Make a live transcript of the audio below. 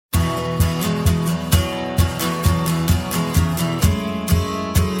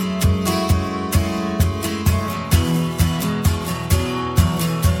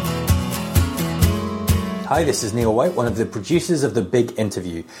Hi, this is Neil White, one of the producers of The Big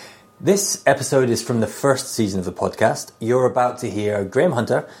Interview. This episode is from the first season of the podcast. You're about to hear Graham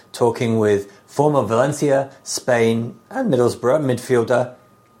Hunter talking with former Valencia, Spain and Middlesbrough midfielder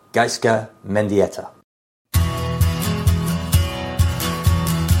Gaizka Mendieta.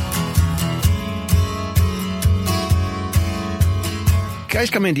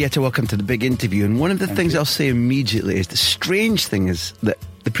 Gaizka Mendieta, welcome to The Big Interview. And one of the things I'll say immediately is the strange thing is that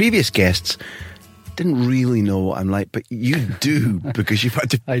the previous guests didn't really know what I'm like, but you do, because you've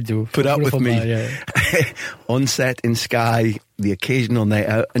had to put up with me on set in Sky, the occasional night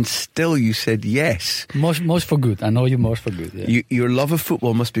out, and still you said yes. Most for good. I know you most for good. Yeah. Your love of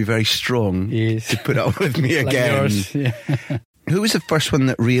football must be very strong to put up with me again. Yours, yeah. Who was the first one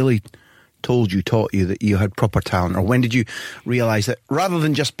that really taught you that you had proper talent? Or when did you realise that rather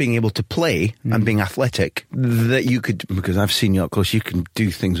than just being able to play and being athletic, that you could, because I've seen you up close, you can do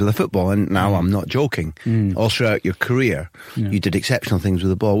things with a football, and now I'm not joking. All throughout your career, you did exceptional things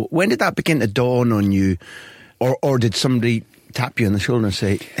with the ball. When did that begin to dawn on you? Or did somebody tap you on the shoulder and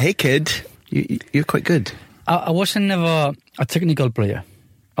say, hey kid, you're quite good? I wasn't never a technical player.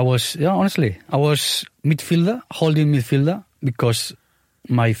 I was midfielder, holding midfielder, because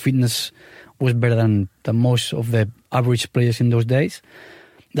my fitness was better than most of the average players in those days.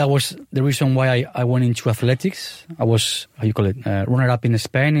 That was the reason why I went into athletics. I was, runner-up in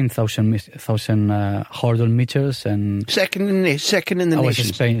Spain in 1,000 hurdle meters, and second in the nation. I was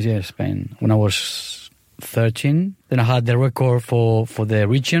in Spain when I was 13. Then I had the record for the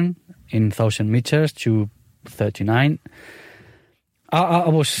region in 1,000 meters to 39. I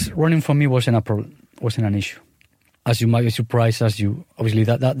was running, for me wasn't a problem, wasn't an issue. As you might be surprised, obviously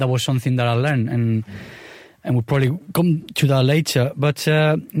that was something that I learned, and we'll probably come to that later. But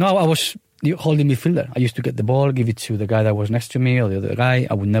no, I was holding midfielder. I used to get the ball, give it to the guy that was next to me or the other guy.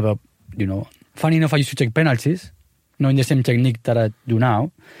 I would never, funny enough, I used to take penalties, in the same technique that I do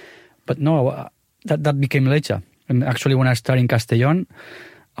now. But no, that became later. And actually, when I started in Castellón,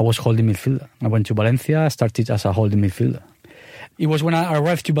 I was holding midfielder. I went to Valencia, started as a holding midfielder. It was when I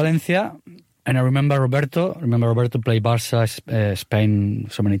arrived to Valencia. And I remember Roberto played Barça, Spain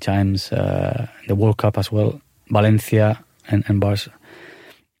so many times, the World Cup as well, Valencia and Barça.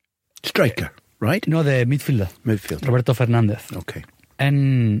 Striker, right? No, the midfielder. Roberto Fernandez. Okay.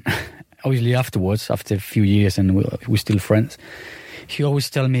 And obviously afterwards, after a few years, and we're still friends, he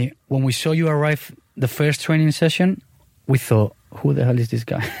always tell me, when we saw you arrive the first training session, we thought, who the hell is this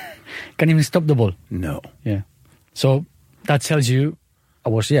guy? Can't even stop the ball. No. Yeah. So that tells you, I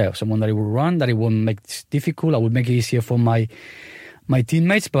was, someone that it would run, that it wouldn't make it difficult. I would make it easier for my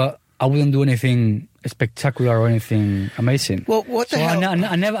teammates, but I wouldn't do anything spectacular or anything amazing. Well, what the hell?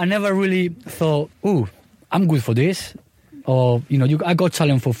 I never really thought, I'm good for this. Or, I got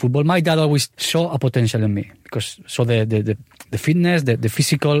talent for football. My dad always saw a potential in me, because saw the fitness, the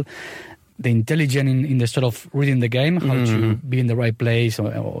physical, the intelligence in the sort of reading the game, how to be in the right place,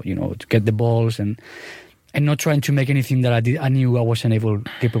 or to get the balls, and not trying to make anything that I knew I wasn't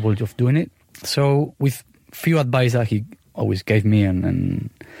capable of doing it. So with few advice that he always gave me, and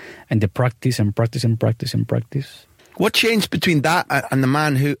the practice. What changed between that and the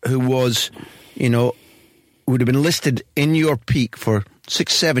man who was, would have been listed in your peak for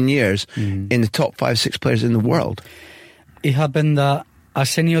 6-7 years in the top 5-6 players in the world? It happened that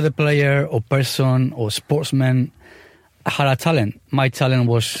as any other player or person or sportsman, I had a talent. My talent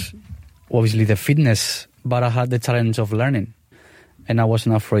was obviously the fitness, but I had the talent of learning, and I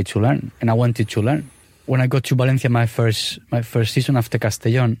wasn't afraid to learn, and I wanted to learn. When I got to Valencia, my first season after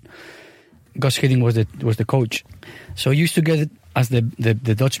Castellón, Gus Hiddink was the coach. So I used to get, as the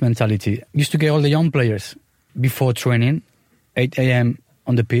Dutch mentality, used to get all the young players before training, 8 a.m.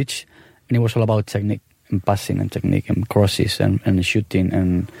 on the pitch, and it was all about technique and passing and technique and crosses and shooting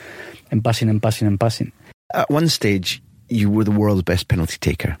and passing. At one stage, you were the world's best penalty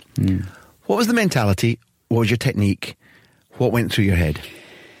taker. What was the mentality? What was your technique? What went through your head?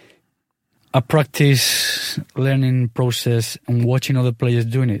 A practice, learning process, and watching other players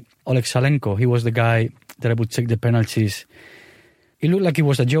doing it. Oleg Salenko, he was the guy that I would take the penalties. It looked like it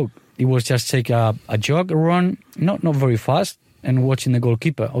was a joke. It was just take a jog, a run, not very fast, and watching the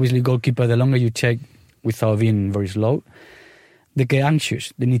goalkeeper. Obviously, goalkeeper, the longer you take without being very slow, they get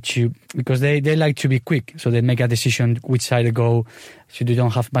anxious. They need to, because they like to be quick, so they make a decision which side to go, so they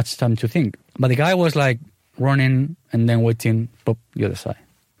don't have much time to think. But the guy was like running and then waiting, pop, the other side.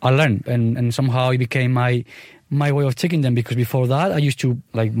 I learned, and somehow it became my way of taking them, because before that I used to,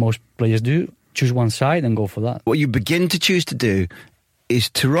 like most players do, choose one side and go for that. What you begin to choose to do is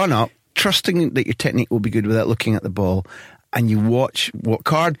to run up, trusting that your technique will be good without looking at the ball, and you watch what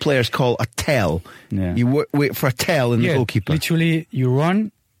card players call a tell. Yeah. You wait for a tell in the goalkeeper. Literally, you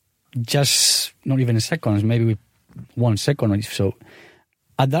run just not even seconds, maybe with 1 second or so.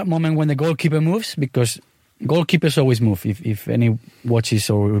 At that moment when the goalkeeper moves, because goalkeepers always move. If any watches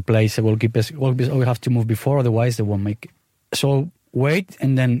or replays the goalkeepers always have to move before, otherwise they won't make it. So wait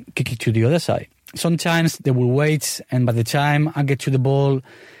and then kick it to the other side. Sometimes they will wait, and by the time I get to the ball,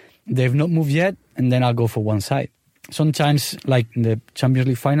 they've not moved yet, and then I'll go for one side. Sometimes, like in the Champions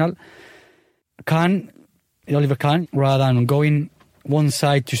League final, Oliver Kahn, rather than going one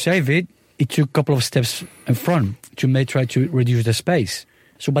side to save it, it took a couple of steps in front to try to reduce the space.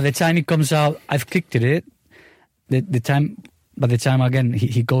 So by the time it comes out, I've kicked it. By the time again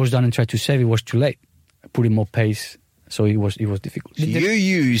he goes down and tries to save, it was too late. Putting more pace, so it was difficult. So you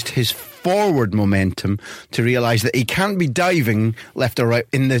used his forward momentum to realise that he can't be diving left or right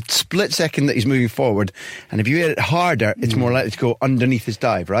in the split second that he's moving forward, and if you hit it harder, it's more likely to go underneath his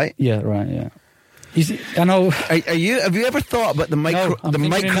dive, right? Yeah, right. Yeah. I know. Have you ever thought about the micro? No,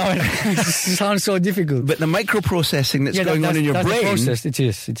 it sounds so difficult. But the micro processing that's going on in your brain. The process. It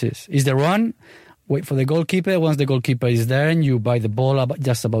is. Is the run. Wait for the goalkeeper. Once the goalkeeper is there and you buy the ball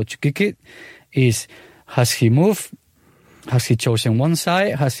just about to kick it, has he moved? Has he chosen one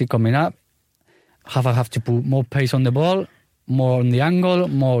side? Has he coming up? I have to put more pace on the ball, more on the angle,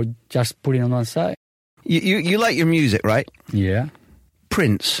 more just putting on one side? You like your music, right? Yeah.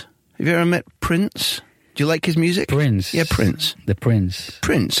 Prince. Have you ever met Prince? Do you like his music? Prince. Yeah, Prince. The Prince.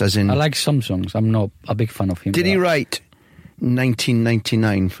 Prince, as in... I like some songs. I'm not a big fan of him. Did he write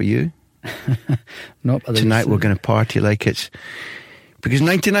 1999 for you? No. Tonight we're going to party like it's... Because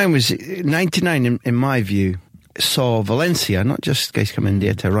 99 in my view, saw Valencia, not just Gaizka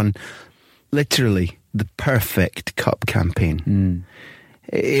Mendieta, run literally the perfect cup campaign.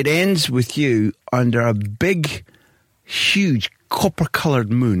 It ends with you under a big, huge, copper-coloured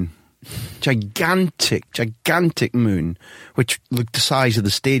moon. Gigantic moon, which looked the size of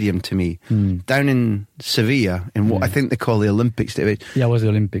the stadium to me, down in Sevilla, in what I think they call the Olympic Stadium. Yeah, it was the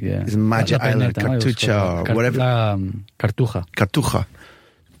Olympic, yeah. It's Magic Island, Cartucha, or whatever. Cartuja.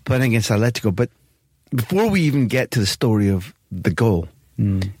 Playing against Atletico. But before we even get to the story of the goal,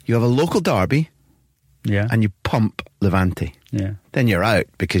 you have a local derby, and you pump Levante. Yeah. Then you're out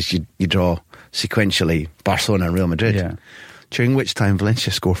because you draw sequentially Barcelona and Real Madrid. Yeah. During which time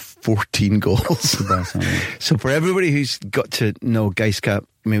Valencia score 14 goals. So for everybody who's got to know Gaizka,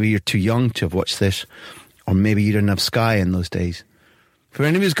 maybe you're too young to have watched this, or maybe you didn't have Sky in those days. For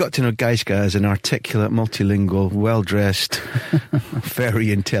anyone who's got to know Gaizka as an articulate, multilingual, well-dressed,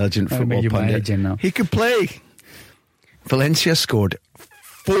 very intelligent football pundit, he could play. Valencia scored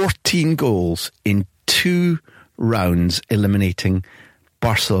 14 goals in 2 rounds, eliminating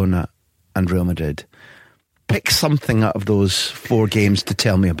Barcelona and Real Madrid. Pick something out of those 4 games to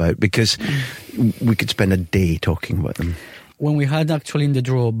tell me about, because we could spend a day talking about them. When we had actually in the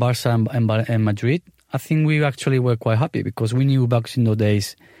draw Barca and Madrid, I think we actually were quite happy because we knew back in those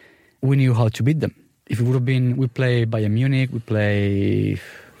days, we knew how to beat them. If it would have been, we play Bayern Munich, we play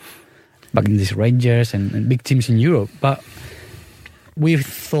back in these Rangers and big teams in Europe, but we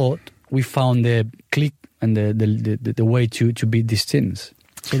thought we found the click and the way to beat these teams.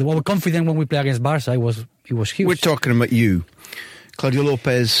 So we were confident when we play against Barca. It was huge. We're talking about you, Claudio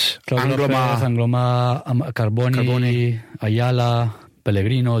Lopez, Angloma, Carboni, Ayala,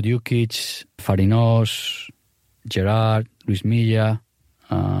 Pellegrino, Dukic, Farinos, Gerard, Luis Milla.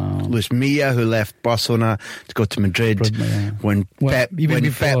 Luis Milla, who left Barcelona to go to Madrid when Pep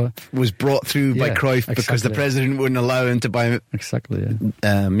was brought through by Cruyff because the president wouldn't allow him to buy him. Exactly,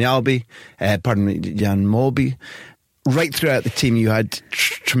 Jan Molby. Right throughout the team, you had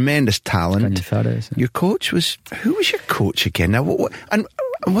tremendous talent. Your coach who was your coach again? Now, and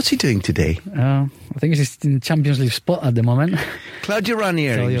what's he doing today? I think he's in the Champions League spot at the moment. Claudio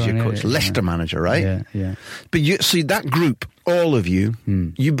Ranieri was your coach, Leicester manager, right? Yeah. But you see that group, all of you,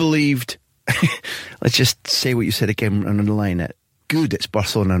 you believed. Let's just say what you said again and underline it. Good, it's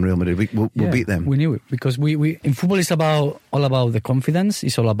Barcelona and Real Madrid. We'll beat them. We knew it because we in football it's all about the confidence.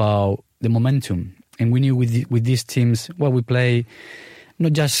 It's all about the momentum. And we knew with these teams, we play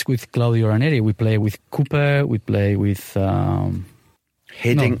not just with Claudio Ranieri, we play with Cooper, we play with...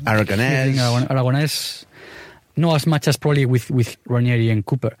 Aragonés. Not as much as probably with Ranieri and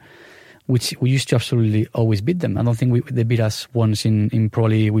Cooper, which we used to absolutely always beat them. I don't think they beat us once in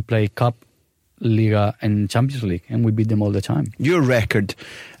probably we play Cup, Liga and Champions League, and we beat them all the time. Your record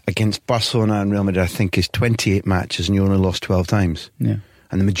against Barcelona and Real Madrid, I think, is 28 matches and you only lost 12 times. Yeah.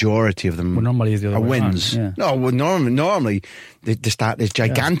 And the majority of them normally is the other way wins. Around, yeah. No, normally the stat is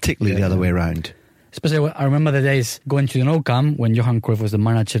gigantically the other way around. Especially, I remember the days going to the Nou Camp when Johan Cruyff was the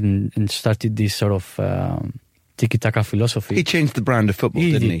manager and started this sort of tiki-taka philosophy. He changed the brand of football,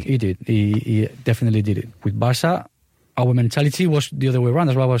 didn't he? He did. He definitely did it. With Barca, our mentality was the other way around.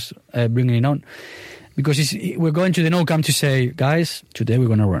 That's why I was bringing it on. Because we're going to the Nou Camp to say, guys, today we're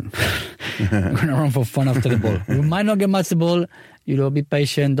going to run. We're going to run for fun after the ball. We might not get much the ball. Be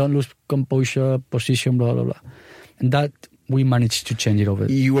patient, don't lose composure, position, blah, blah, blah. And that, we managed to change it over.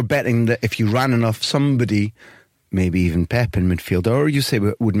 You were betting that if you ran enough, somebody, maybe even Pep in midfield, or you say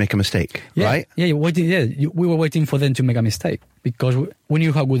would make a mistake, right? Yeah, we were waiting for them to make a mistake. Because we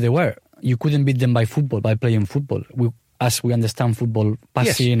knew how good they were. You couldn't beat them by playing football. As we understand football,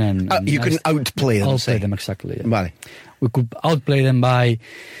 passing and you can outplay them. Outplay them, exactly. Yeah. Vale. We could outplay them by,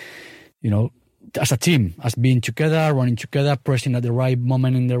 as a team, as being together, running together, pressing at the right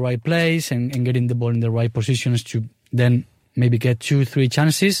moment in the right place, and getting the ball in the right positions to then maybe get 2-3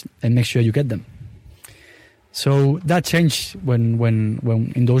 chances and make sure you get them. So that changed when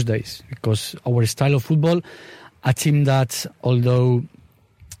in those days, because our style of football, a team that, although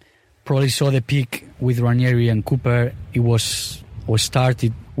probably saw the peak with Ranieri and Cooper, it was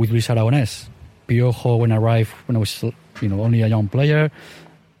started with Luis Aragonés. Piojo, when I arrived, when I was only a young player,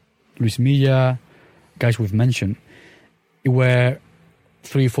 Luis Milla, guys we've mentioned, we were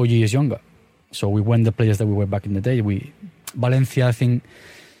 3-4 years younger. So we weren't the players that we were back in the day. Valencia, I think,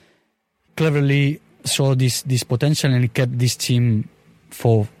 cleverly saw this potential and it kept this team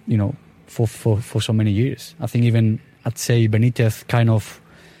for so many years. I think even, I'd say, Benitez kind of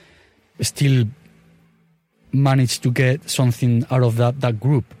still managed to get something out of that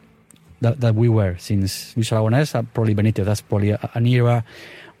group that we were since Luis Aragonés, probably Benitez. That's probably an era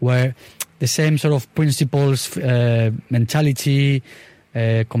where the same sort of principles, mentality,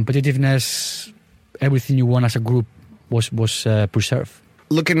 competitiveness, everything you want as a group was preserved.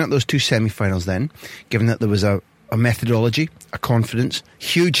 Looking at those two semi-finals then, given that there was a methodology, a confidence,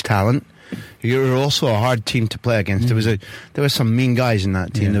 huge talent, you were also a hard team to play against. There were some mean guys in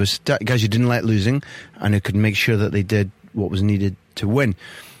that team. Yeah. There was guys who didn't like losing and who could make sure that they did what was needed to win.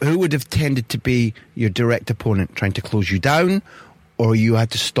 Who would have tended to be your direct opponent, trying to close you down, or you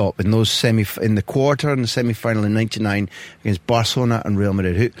had to stop in those in the quarter and the semi-final in '99 against Barcelona and Real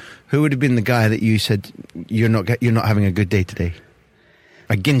Madrid? Who would have been the guy that you said you're not having a good day today?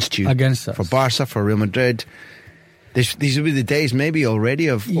 Against us. For Barca, for Real Madrid. These would be the days maybe already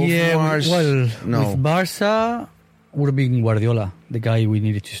of Mars. Well, with Barca would have been Guardiola, the guy we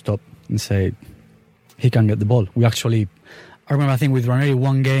needed to stop and say he can get the ball. I remember, I think with Ranieri,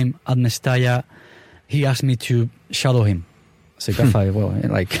 one game at Mestalla, he asked me to shadow him. I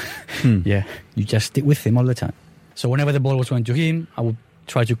said, yeah, you just stick with him all the time. So whenever the ball was going to him, I would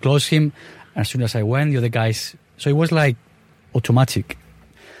try to close him. And as soon as I went, the other guys... So it was like automatic.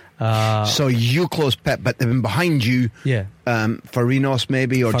 So you closed Pep, but then behind you, Farinos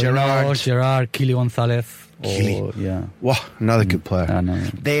maybe, or Gerard, Kili Gonzalez. Wow, another good player.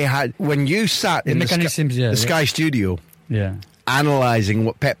 They had, when you sat in the Sky Studio, analysing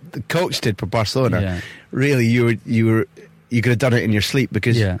what Pep, the coach, did for Barcelona, really you could have done it in your sleep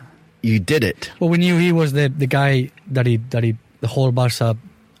because you did it. Well, we knew he was the guy that the whole Barca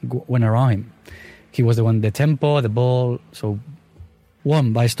went around him. He was the one, the tempo, the ball. So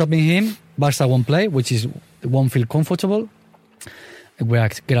by stopping him, Barca won't play, which is won't feel comfortable. We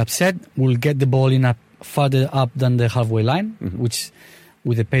get upset. We'll get the ball in further up than the halfway line, which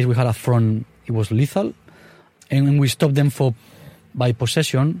with the pace we had up front, it was lethal. And when we stopped them by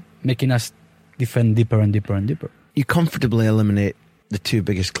possession, making us defend deeper and deeper and deeper. You comfortably eliminate the two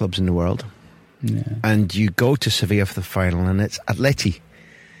biggest clubs in the world. Yeah. And you go to Sevilla for the final, and it's Atleti.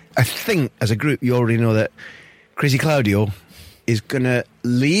 I think, as a group, you already know that Crazy Claudio is going to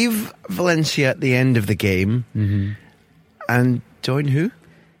leave Valencia at the end of the game and join who?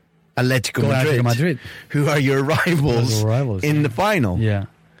 Atletico Madrid, who are your rivals in the final. Yeah.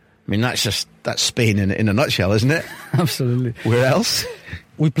 I mean, that's Spain in a nutshell, isn't it? Absolutely. Where else?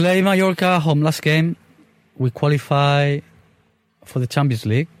 We play Mallorca home last game. We qualify for the Champions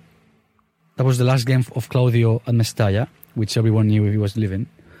League. That was the last game of Claudio at Mestalla, which everyone knew he was leaving.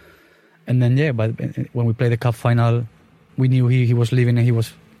 And then, but when we played the cup final, we knew he was leaving, and he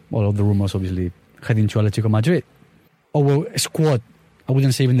was, all of the rumors obviously, heading to Atletico Madrid. Our squad, I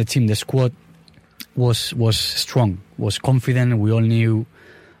wouldn't say even the team, the squad was strong, was confident. We all knew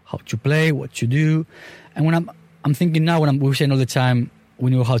how to play, what to do. And when I'm thinking now, when we're saying all the time,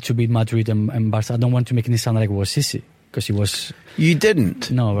 we knew how to beat Madrid and Barca. I don't want to make it sound like it was easy, because it was... You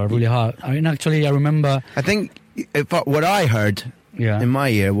didn't? No, but really hard. I mean, actually, I remember... I think what I heard in my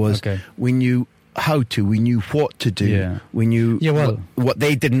ear was when you how to. We knew what to do. Yeah. We knew what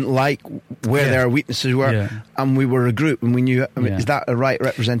they didn't like, where their weaknesses were, and we were a group, and we knew. I mean, is that a right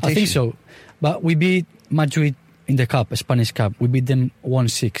representation? I think so. But we beat Madrid in the cup, Spanish Cup. We beat them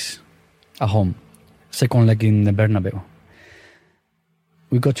 1-6 at home. Second leg in the Bernabeu.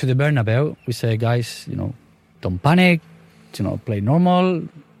 We got to the Bernabeu. We say, guys, don't panic. Play normal.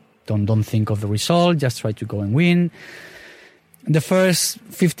 Don't think of the result. Just try to go and win. In the first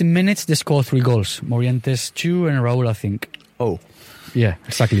 15 minutes, they scored 3 goals. Morientes 2 and Raúl, I think. Oh. Yeah,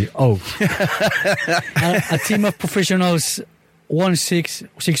 exactly. Oh. a team of professionals, 1-6,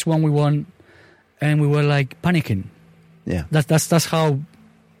 6-1 we won. And we were like panicking. Yeah. That's how...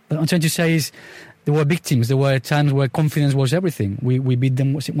 What I'm trying to say is there were big teams. There were times where confidence was everything. We beat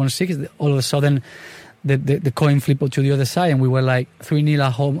them 1-6. All of a sudden, the coin flipped to the other side, and we were like 3-0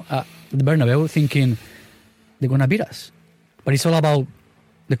 at home at the Bernabeu, thinking they're going to beat us. But it's all about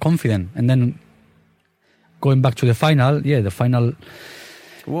the confidence. And then going back to the final, the final...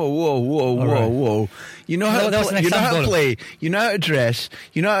 Whoa. You know how to play, you know how to dress,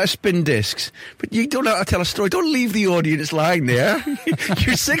 you know how to spin discs, but you don't know how to tell a story. Don't leave the audience lying there.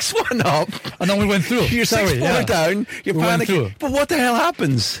 You're 6-1 up. And then we went through. You're 6-4 down. You're panicking. But what the hell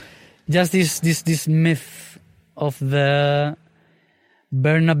happens? Just this myth of the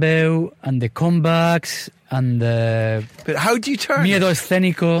Bernabeu and the comebacks and the... But how do you turn? Miedo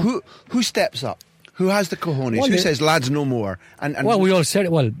escénico. Who steps up? Who has the cojones? Who says, lads, no more? And well, we all said,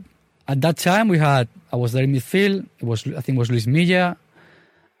 at that time I was there in midfield. I think it was Luis Milla,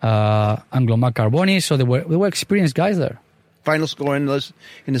 Anglomar Carboni, so they were experienced guys there. Final score in the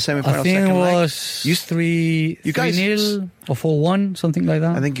semi-final, I think second it leg? was 3-0 or 4-1, something like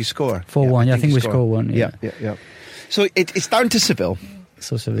that. I think you score. 4-1, I think we scored 1. Yeah. So it's down to Seville.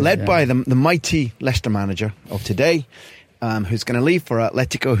 Led by the mighty Leicester manager of today, who's going to leave for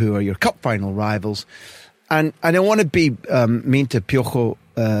Atletico, who are your cup final rivals. And I don't want to be mean to Piojo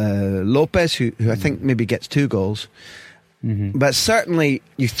Lopez, who I think maybe gets 2 goals. Mm-hmm. But certainly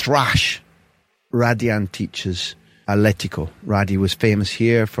you thrash Radian teaches Atletico. Radi was famous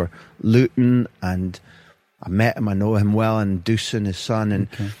here for Luton, and I met him, I know him well, and Dusan, his son. And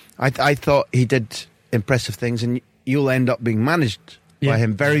I thought he did impressive things, and you'll end up being managed by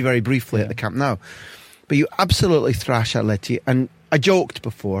him very, very briefly at the Camp Nou. But you absolutely thrash Atleti, and I joked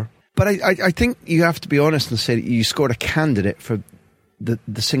before, but I think you have to be honest and say that you scored a candidate for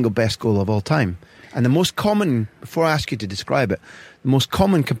the single best goal of all time. And the most common, before I ask you to describe it, the most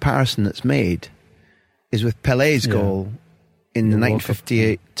common comparison that's made is with Pelé's goal in the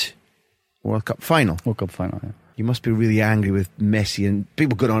 1958 World Cup final. You must be really angry with Messi, and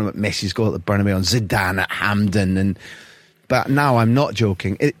people go on about Messi's goal at the Bernabeu and Zidane at Hampden, but now I'm not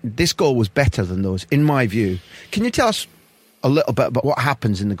joking. This goal was better than those, in my view. Can you tell us a little bit about what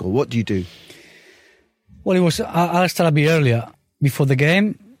happens in the goal? What do you do? Well, I'll start a bit earlier. Before the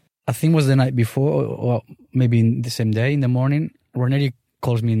game, I think it was the night before, or maybe in the same day, in the morning, Ranieri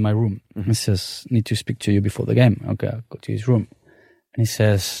calls me in my room and says, need to speak to you before the game. Okay, I'll go to his room. And he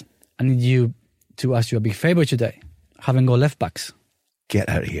says, I need you to ask you a big favor today. Haven't got left backs. Get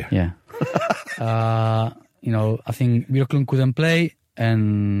out of here. Yeah. I think Björklund couldn't play,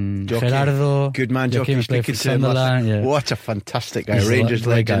 and Jockey. Gerardo. Good man, Jockey. Speaking to him. What a fantastic guy. Rangers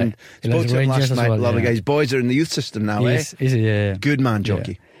legend. Spoke to him last night. Love the guy. His boys are in the youth system now, Yeah. Good man,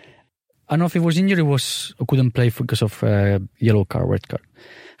 Jockey. Yeah. I don't know if he was injured or couldn't play because of yellow card, red card.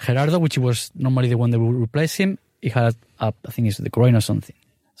 Gerardo, which was normally the one that would replace him, he had, I think it's the groin or something.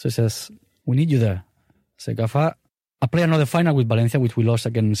 So he says, we need you there. So Gafa, I played another final with Valencia, which we lost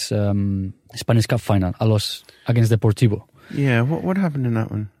against Spanish Cup final. I lost against Deportivo. Yeah, what happened in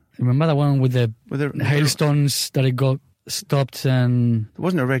that one? Remember that one with the hailstones that it got stopped and... There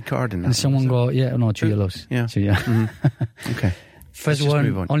wasn't a red card in that. And someone got, 2 yellows. Yeah. So, yeah. Mm-hmm. Okay. First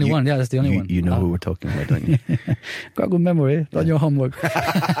one, only one. Yeah, that's the only one. You know who we're talking about, don't you? Got a good memory. Done your homework.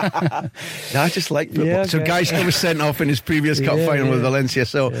 I just like football. Yeah, okay. So Gaizka was sent off in his previous cup final with Valencia.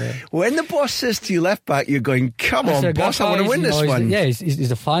 So when the boss says to you left back, you're going, come on, boss, I want to win this one. It's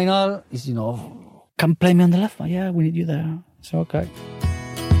the final. It's, come play me on the left one. Yeah, we need you there. So, okay.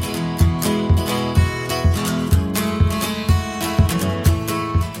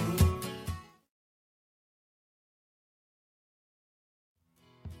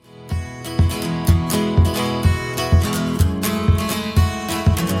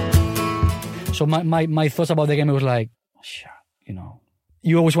 So my thoughts about the game was like,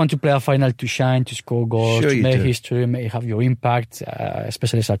 you always want to play a final to shine, to score goals, to make history, have your impact,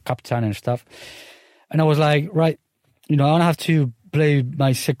 especially as a captain and stuff. And I was like, right, I don't have to play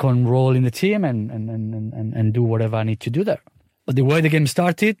my second role in the team and do whatever I need to do there. But the way the game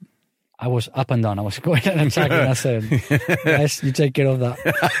started, I was up and down. I was going and attacking. I said, guys, you take care of that.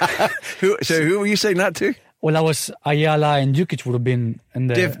 Who were you saying that to? Well, I was Ayala and Jukic would have been in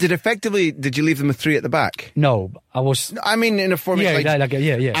the... Did you leave them with three at the back? No, I was... I mean, in a formation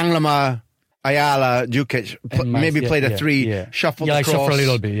Anglama, Ayala, Jukic, played a three, shuffled across. Yeah, I shuffled a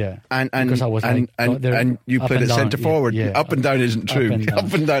little bit, yeah. And you played it centre forward. Yeah, up and down isn't true.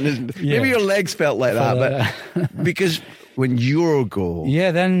 Up and down isn't... Yeah. Maybe your legs felt like that, but... Because when your goal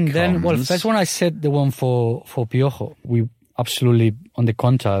first one I set the one for Piojo. We absolutely, on the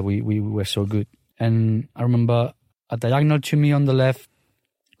counter, we were so good. And I remember a diagonal to me on the left,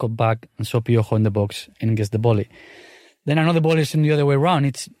 got back and saw Piojo in the box and gets the volley. Then another volley is in the other way around.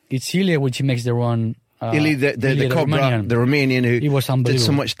 It's Ilya which makes the run. Ilya, the Cobra, the Romanian who did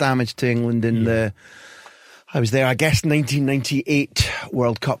so much damage to England in the... I was there, I guess, 1998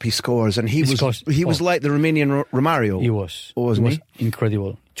 World Cup he scores, and he was like the Romanian Romario. He was. Oh, wasn't he?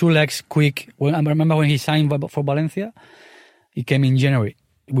 Incredible. 2 legs, quick. Well, I remember when he signed for Valencia, he came in January.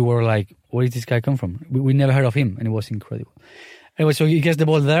 We were like, where did this guy come from? We never heard of him, and it was incredible. Anyway, so he gets the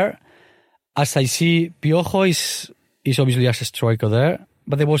ball there. As I see, Piojo is obviously as a striker there,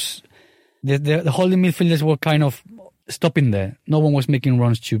 but there was... The holding midfielders were kind of stopping there. No one was making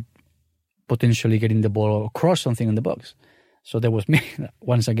runs to potentially getting the ball across something in the box. So there was me,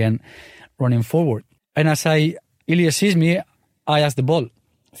 once again, running forward. And as Ilya sees me, I ask the ball,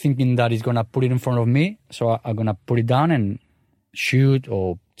 thinking that he's going to put it in front of me. So I'm going to put it down and shoot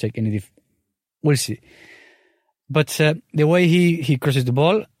or take any... We'll see. But the way he crosses the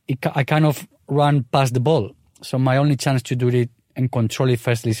ball, I kind of run past the ball. So my only chance to do it and control it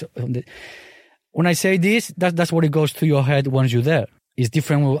firstly. When I say this, that's what it goes through your head once you're there. It's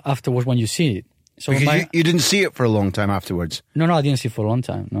different afterwards when you see it. So because you didn't see it for a long time afterwards? No, I didn't see it for a long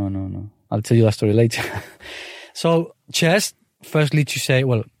time. No. I'll tell you that story later. So chest, firstly to say,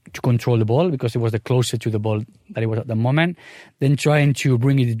 well, to control the ball because it was the closer to the ball that it was at the moment. Then trying to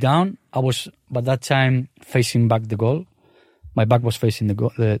bring it down. I was, by that time, facing back the goal. My back was facing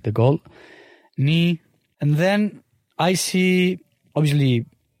the goal. Knee. And then I see, obviously,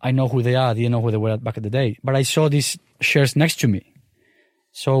 I know who they are. I didn't know who they were back in the day. But I saw these shirts next to me.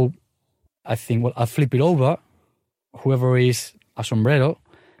 So I think, well, I'll flip it over, whoever is a sombrero,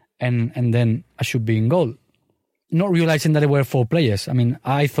 and then I should be in goal. Not realizing that there were 4 players. I mean,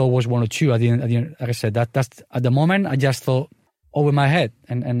 I thought it was 1 or 2. I didn't. Like I said, that's at the moment. I just thought over my head,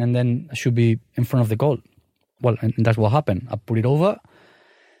 and then I should be in front of the goal. Well, and that's what happened. I put it over.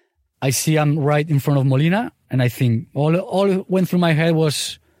 I see I'm right in front of Molina, and I think all went through my head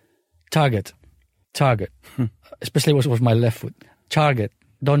was target, especially was my left foot. Target.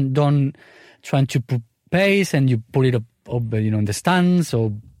 Don't try to put pace and you put it up in the stands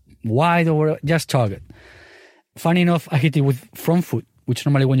or wide or whatever. Just target. Funny enough, I hit it with front foot, which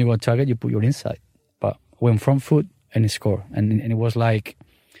normally when you go target, you put your inside. But went front foot and score. And it was like,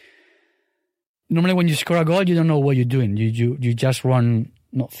 normally when you score a goal, you don't know what you're doing. You just run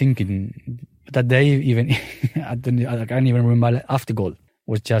not thinking. That day, even, I can't even remember after goal. It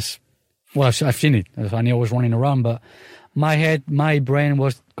was just, well, I've seen it. I knew I was running around, but my head, my brain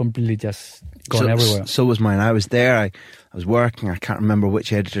was completely just gone everywhere. So was mine. I was there. I was working. I can't remember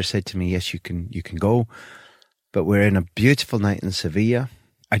which editor said to me, yes, you can go. But we're in a beautiful night in Sevilla.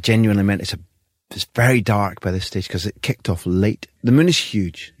 I genuinely meant it's very dark by this stage because it kicked off late. The moon is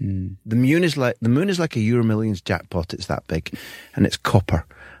huge. The moon is like a Euro Millions jackpot. It's that big, and it's copper,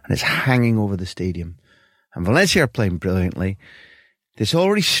 and it's hanging over the stadium. And Valencia are playing brilliantly. It's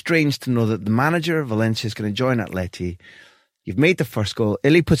already strange to know that the manager of Valencia is going to join Atleti. You've made the first goal.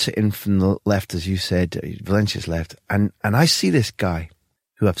 Illy puts it in from the left, as you said. Valencia's left. And I see this guy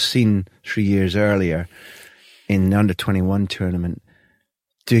who I've seen 3 years earlier in the under-21 tournament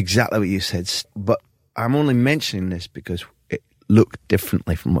do exactly what you said. But I'm only mentioning this because it looked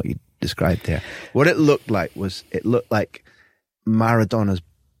differently from what you described there. What it looked like Maradona's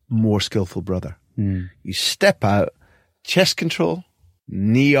more skillful brother. You step out, chest control,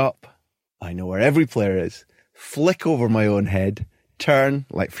 knee up, I know where every player is, flick over my own head, turn,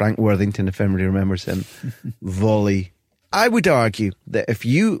 like Frank Worthington, if anybody remembers him, volley. I would argue that if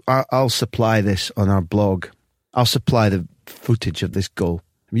I'll supply this on our blog, I'll supply the footage of this goal.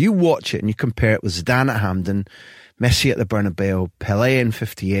 If you watch it and you compare it with Zidane at Hampden, Messi at the Bernabeu, Pelé in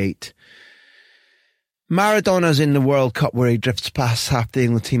 58, Maradona's in the World Cup where he drifts past half the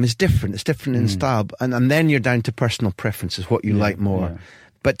England team is different. It's different in style. And then you're down to personal preferences, what you like more. Yeah.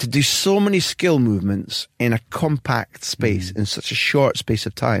 But to do so many skill movements in a compact space, in such a short space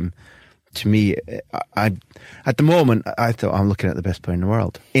of time, To me, I at the moment, I thought I'm looking at the best player in the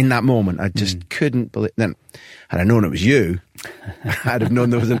world. In that moment, I just couldn't believe. Then, had I known it was you, I'd have known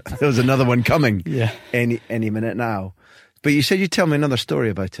there was another one coming. Yeah. Any minute now. But you said you'd tell me another story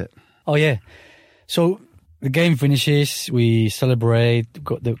about it. Oh yeah. So the game finishes, we celebrate,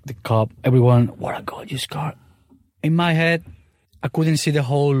 got the cup. Everyone, what a goal you scored! In my head, I couldn't see the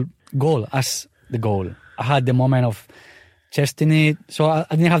whole goal as the goal. I had the moment of chesting it, so I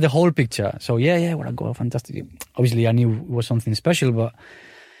didn't have the whole picture. So yeah, what a goal, fantastic. Obviously, I knew it was something special, but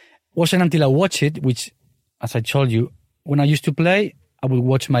it wasn't until I watched it, which, as I told you, when I used to play, I would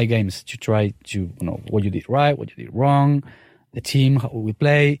watch my games to try to know what you did right, what you did wrong, the team, how we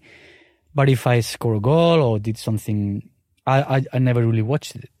play. But if I score a goal or did something, I never really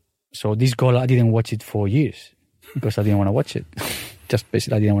watched it. So this goal, I didn't watch it for years because I didn't want to watch it. Just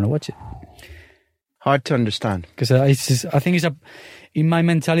basically, I didn't want to watch it. Hard to understand. Because I think in my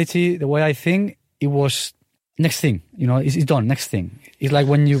mentality, the way I think, it was next thing. It's done, next thing. It's like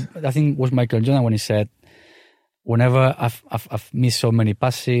when I think it was Michael Jordan when he said, whenever I've missed so many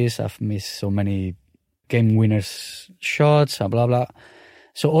passes, I've missed so many game winners shots, and blah, blah.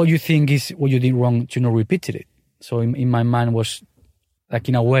 So all you think is what you did wrong to not repeat it. So in my mind was like,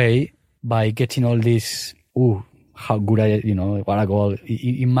 in a way, by getting all this, how good what a goal.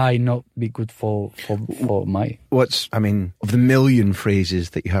 It might not be good for my... of the million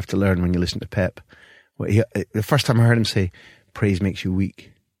phrases that you have to learn when you listen to Pep, the first time I heard him say, praise makes you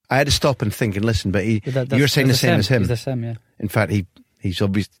weak, I had to stop and think and listen, but you're saying the same as him. It's the same, yeah. In fact, he's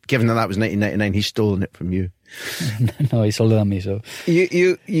obviously, given that was 1999, he's stolen it from you. No, he's older than me, so...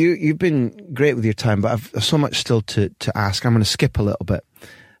 You've been great with your time, but I've so much still to ask. I'm going to skip a little bit.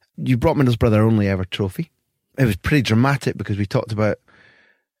 You brought Middlesbrough their only ever trophy. It was pretty dramatic because we talked about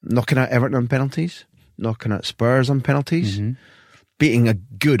knocking out Everton on penalties, knocking out Spurs on penalties, beating a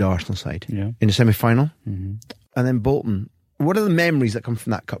good Arsenal side in the semi-final, and then Bolton. What are the memories that come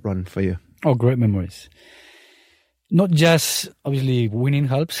from that cup run for you? Oh, great memories. Not just, obviously, winning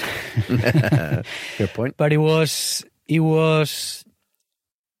helps. Fair point. But it was,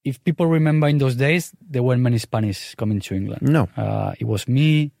 if people remember in those days, there weren't many Spanish coming to England. No. It was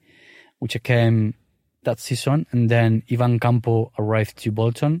me, which came that season, and then Ivan Campo arrived to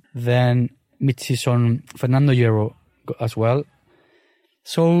Bolton. Then mid-season, Fernando Hierro as well.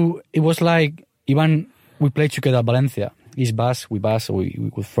 So it was like, we played together at Valencia. He's Basque, we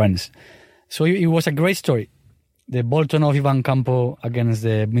were friends. So it was a great story. The Bolton of Ivan Campo against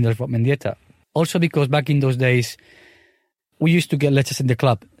the Middlesbrough Mendieta. Also because back in those days, we used to get letters in the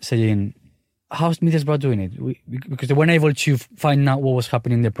club saying, how's Middlesbrough doing it? Because they weren't able to find out what was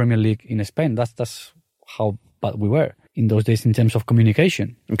happening in the Premier League in Spain. That's how bad we were in those days in terms of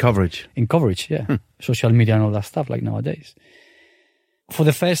communication. In coverage, yeah. Social media and all that stuff like nowadays. For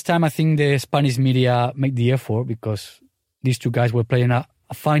the first time, I think the Spanish media made the effort because these two guys were playing a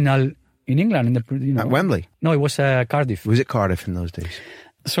final in England. At Wembley? No, it was Cardiff. Was it Cardiff in those days?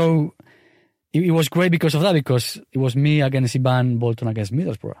 So it was great because of that, because it was me against Ivan, Bolton against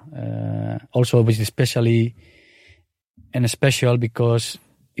Middlesbrough. Also, obviously, special because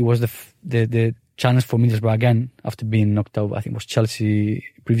it was the chance for Middlesbrough again, after being knocked out, I think it was Chelsea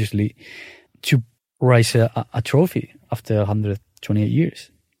previously, to raise a trophy after 128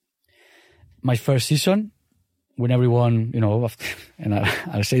 years. My first season, when everyone, and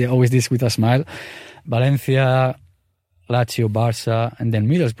I'll say always this with a smile, Valencia, Lazio, Barça, and then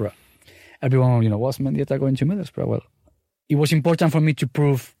Middlesbrough. Everyone, was Mendieta going to Middlesbrough? Well, it was important for me to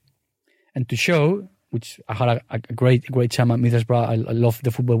prove and to show, which I had a great time at Middlesbrough. I love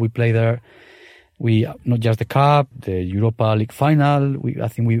the football we play there. We, not just the Cup, the Europa League final. I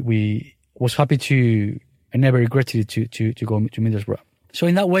think we was happy to, and never regretted to go to Middlesbrough. So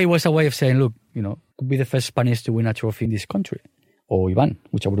in that way, it was a way of saying, look, could be the first Spanish to win a trophy in this country, or Ivan,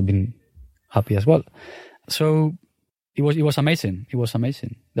 which I would have been happy as well. So it was amazing. It was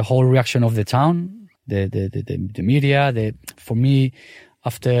amazing. The whole reaction of the town, the media. For me,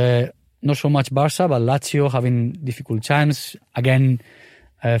 after not so much Barca, but Lazio having difficult times again,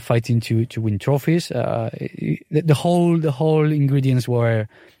 fighting to win trophies. The whole ingredients were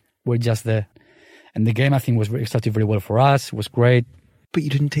just there, and the game I think started very well for us. It was great. But you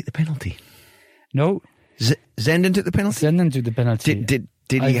didn't take the penalty. No. Zenden took the penalty? Zenden took the penalty.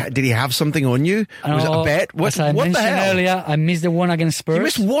 Did he have something on you? Was it a bet? What the hell? Earlier, I missed the one against Spurs. You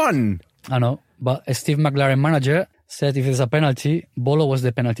missed one? I know. But Steve McLaren, manager, said if there's a penalty, Bolo was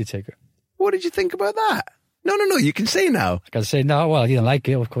the penalty taker. What did you think about that? No, you can say now. I can say now, well, I didn't like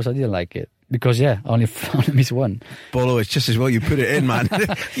it. Of course, I didn't like it. because I only missed one. Bolo, it's just as well you put it in, man.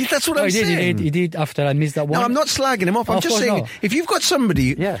 That's what I'm saying. He did after I missed that one. No, I'm not slagging him off. I'm just saying, if you've got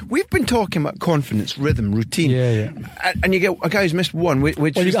somebody, we've been talking about confidence, rhythm, routine, and you get a guy who's missed one,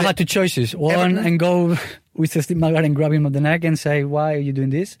 which you had two choices: one, and go with Steve Maguire and grab him on the neck and say, "Why are you doing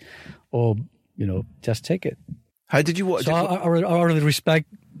this?" Or just take it. How did you watch? So out of the respect.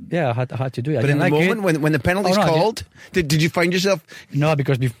 Yeah, I had to do it. But in the moment when the penalty's called, did you find yourself? No,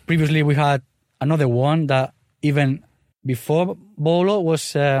 because previously we had another one that even before Bolo was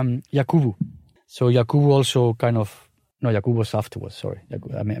Yakubu. So Yakubu also Yakubu was afterwards. Sorry,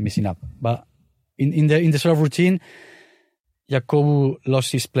 I'm messing up. But in the sort of routine, Yakubu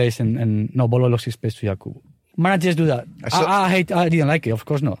lost his place and Bolo lost his place to Yakubu. Managers do that. I didn't like it. Of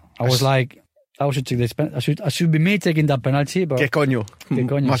course not. I was like. I should take this. I should be me taking that penalty. But Que coño.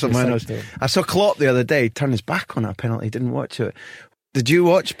 Más o menos. I saw Klopp the other day turn his back on that penalty. Didn't watch it. Did you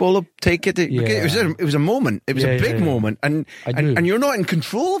watch Bolo take it? It was a moment. It was a big moment, and you're not in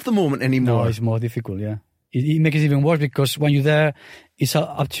control of the moment anymore. No, it's more difficult. Yeah, it makes it even worse because when you're there, it's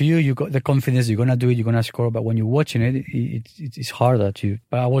up to you. You got the confidence. You're gonna do it. You're gonna score. But when you're watching it, it's harder to.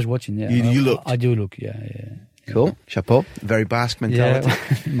 But I was watching. Yeah, you look. I do look. Yeah. Cool. Chapeau. Very Basque mentality.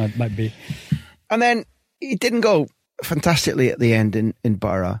 Yeah, might be. And then it didn't go fantastically at the end in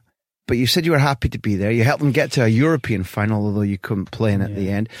Barra, but you said you were happy to be there. You helped them get to a European final, although you couldn't play in at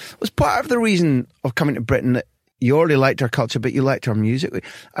the end. Was part of the reason of coming to Britain that you already liked our culture, but you liked our music?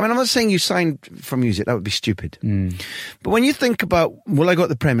 I mean, I'm not saying you signed for music. That would be stupid. But when you think about, will I go to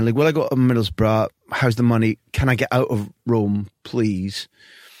the Premier League? Will I go to Middlesbrough? How's the money? Can I get out of Rome, please?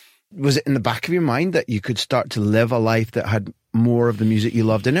 Was it in the back of your mind that you could start to live a life that had more of the music you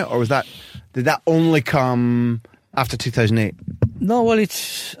loved in it, or did that only come after 2008? No, well,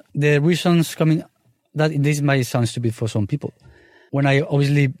 it's the reasons coming. That this might sound stupid for some people. When I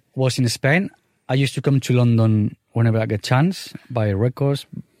obviously was in Spain, I used to come to London whenever I get a chance, buy records.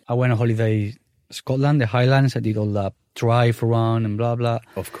 I went on holiday Scotland, the Highlands. I did all that drive around and blah blah.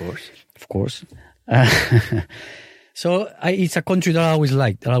 Of course. So it's a country that I always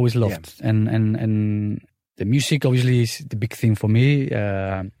liked, that I always loved, and the music obviously is the big thing for me,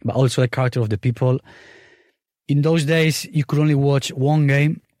 but also the character of the people. In those days, you could only watch one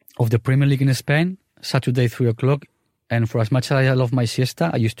game of the Premier League in Spain, Saturday 3:00, and for as much as I love my siesta,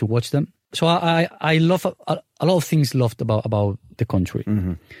 I used to watch them. So I love a lot of things loved about the country,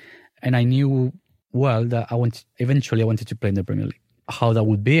 and I knew well that eventually I wanted to play in the Premier League. How that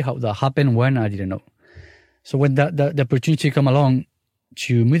would be, how that happened, when, I didn't know. So when the opportunity came along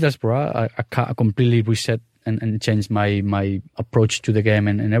to Middlesbrough, I completely reset and changed my approach to the game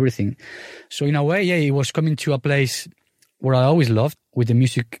and everything. So in a way, it was coming to a place where I always loved. With the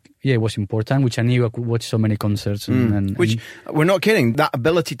music, it was important, which I knew I could watch so many concerts. Which, we're not kidding, that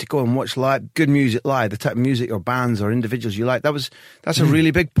ability to go and watch good music live, the type of music or bands or individuals you like, that's a really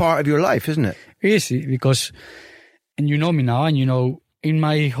big part of your life, isn't it? It is, because, and you know me now, and you know, in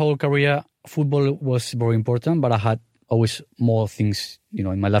my whole career, football was very important, but I had always more things,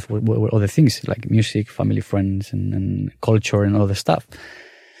 in my life were other things like music, family, friends, and culture and other stuff.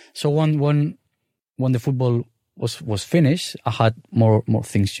 So when the football was finished, I had more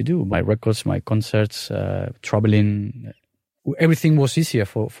things to do. My records, my concerts, traveling, everything was easier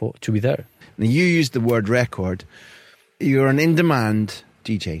to be there. Now, you used the word record. You're an in-demand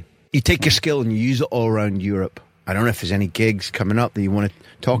DJ. You take your skill and you use it all around Europe. I don't know if there's any gigs coming up that you want to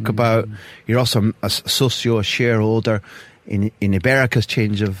talk about. You're also a shareholder in Iberica's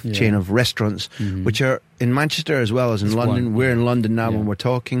chain of restaurants, which are in Manchester as well as in London. We're in London now when we're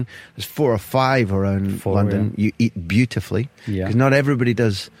talking. There's 4 or 5 around London. You eat beautifully, because not everybody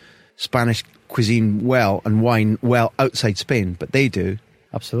does Spanish cuisine well and wine well outside Spain, but they do.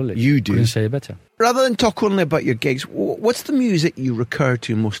 Absolutely. You do. Couldn't say it better. Rather than talk only about your gigs, what's the music you recur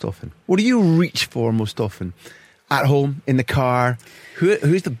to most often? What do you reach for most often? At home, in the car,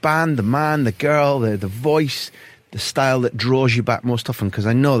 who's the band, the man, the girl, the voice, the style that draws you back most often? Because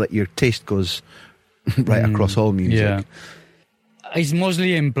I know that your taste goes right across all music. Yeah. It's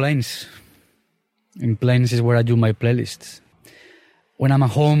mostly in planes. In planes is where I do my playlists. When I'm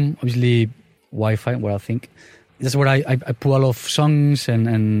at home, obviously Wi-Fi, where I think. That's where I put a lot of songs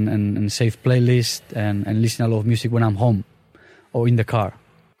and save playlists and listen a lot of music when I'm home or in the car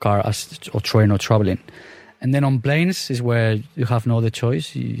or train or traveling. And then on planes is where you have no other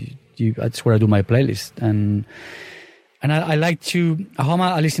choice. That's where I do my playlist. And I like to, at home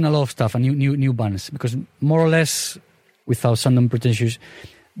I listen a lot of stuff and new bands, because more or less, without sounding pretentious,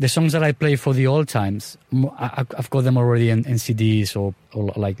 the songs that I play for the old times, I've got them already in CDs or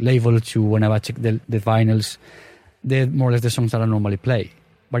like labeled to whenever I check the vinyls. They're more or less the songs that I normally play.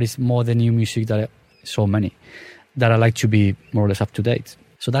 but it's more the new music that I like to be more or less up to date.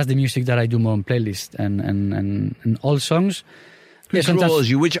 So that's the music that I do more on playlist and old songs. Who calls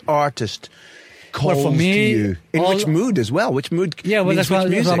you? Which artist calls for me, to you? In which mood as well? Which mood? Yeah, well, that's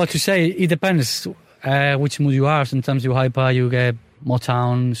what I was about to say. It depends which mood you are. Sometimes you hyper, you get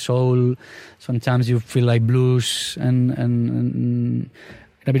Motown, soul. Sometimes you feel like blues and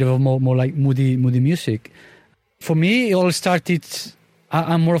a bit of a more like moody music. For me, it all started.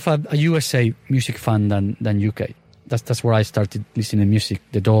 I'm more of a USA music fan than UK. That's where I started listening to music.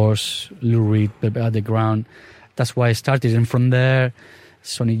 The Doors, Lou Reed, Velvet Underground. That's why I started, and from there,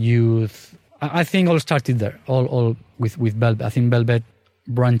 Sonic Youth. I think all started there. All with Velvet. I think Velvet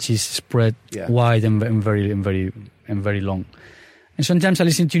branches spread wide and very long. And sometimes I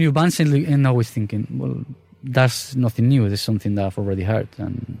listen to new bands and always thinking, well, that's nothing new. There's something that I've already heard,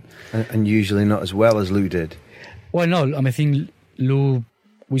 and usually not as well as Lou did. Well, no, I think Lou.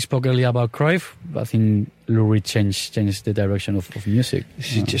 We spoke earlier about Cruyff, but I think Lou Reed changed the direction of music.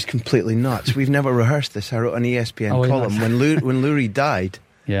 This is just completely nuts. We've never rehearsed this. I wrote an ESPN column when Lou Reed died.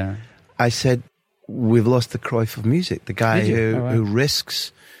 Yeah, I said we've lost the Cruyff of music. The guy who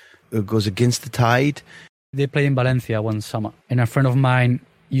risks, who goes against the tide. They played in Valencia one summer, and a friend of mine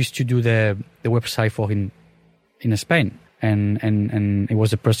used to do the website for him in Spain, and it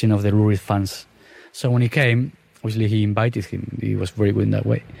was the president of the Lou Reed fans. So when he came, obviously he invited him. He was very good in that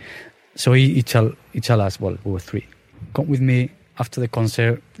way. So he tell us, well, we were three, come with me after the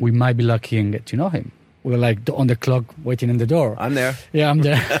concert. We might be lucky and get to know him. We were like on the clock, waiting in the door. I'm there. Yeah, I'm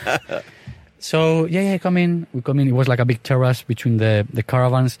there. So yeah, come in. We come in. It was like a big terrace between the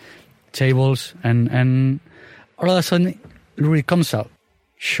caravans, tables, and all of a sudden, Lou Reed comes out,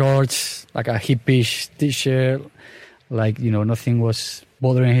 shorts, like a hippish t-shirt, like nothing was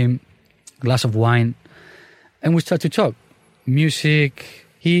bothering him. Glass of wine, and we start to talk music.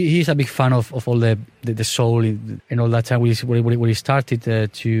 He's a big fan of all the soul and all that time. When he started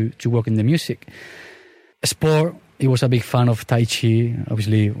to work in the music, sport. He was a big fan of Tai Chi.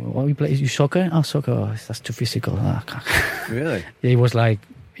 Obviously, what we play? You soccer? Oh, soccer. Oh, that's too physical. Really? Yeah, he was like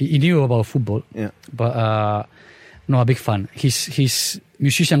he knew about football. Yeah, but no, a big fan. His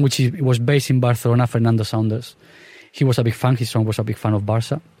musician, which was based in Barcelona, Fernando Saunders. He was a big fan. His son was a big fan of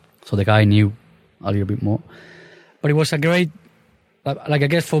Barca. So the guy knew a little bit more. But it was a great, like I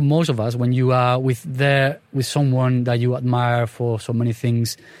guess for most of us, when you are with someone that you admire for so many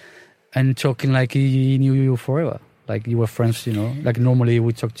things and talking like he knew you forever. Like you were friends, like normally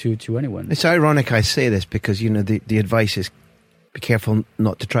we talk to anyone. It's ironic I say this because, the advice is be careful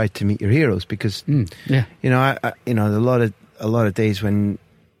not to try to meet your heroes because, yeah. A lot of days when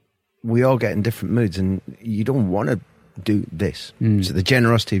we all get in different moods and you don't want to do this. So the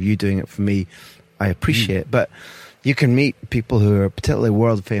generosity of you doing it for me, I appreciate. But you can meet people who are particularly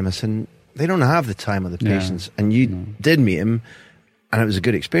world famous and they don't have the time or the patience. And you did meet him, and it was a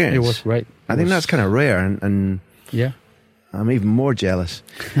good experience. It was great. I think that's kind of rare, and yeah, I'm even more jealous.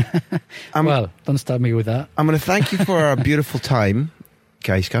 Well, don't start me with that. I'm going to thank you for our beautiful time,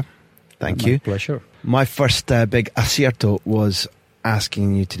 Gaizka. Thank you. My pleasure. My first big acierto was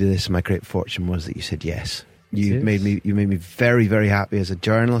asking you to do this. My great fortune was that you said yes. You made me very, very happy as a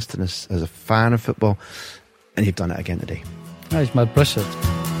journalist and as a fan of football, and you've done it again today. It's my pleasure.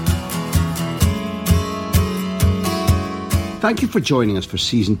 Thank you for joining us for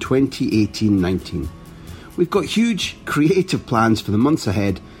season 2018-19. We've got huge creative plans for the months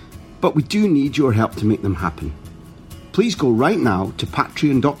ahead, but we do need your help to make them happen. Please go right now to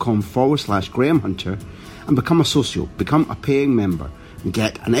patreon.com/Graham Hunter and become a socio, become a paying member, and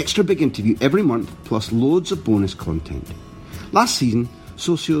get an extra big interview every month, plus loads of bonus content. Last season,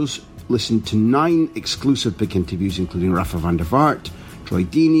 socios listened to 9 exclusive big interviews, including Rafa van der Vaart, Troy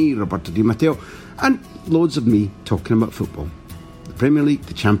Deeney, Roberto Di Matteo, and loads of me talking about football. The Premier League,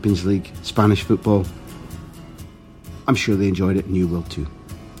 the Champions League, Spanish football. I'm sure they enjoyed it and you will too.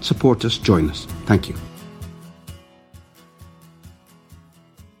 Support us, join us. Thank you.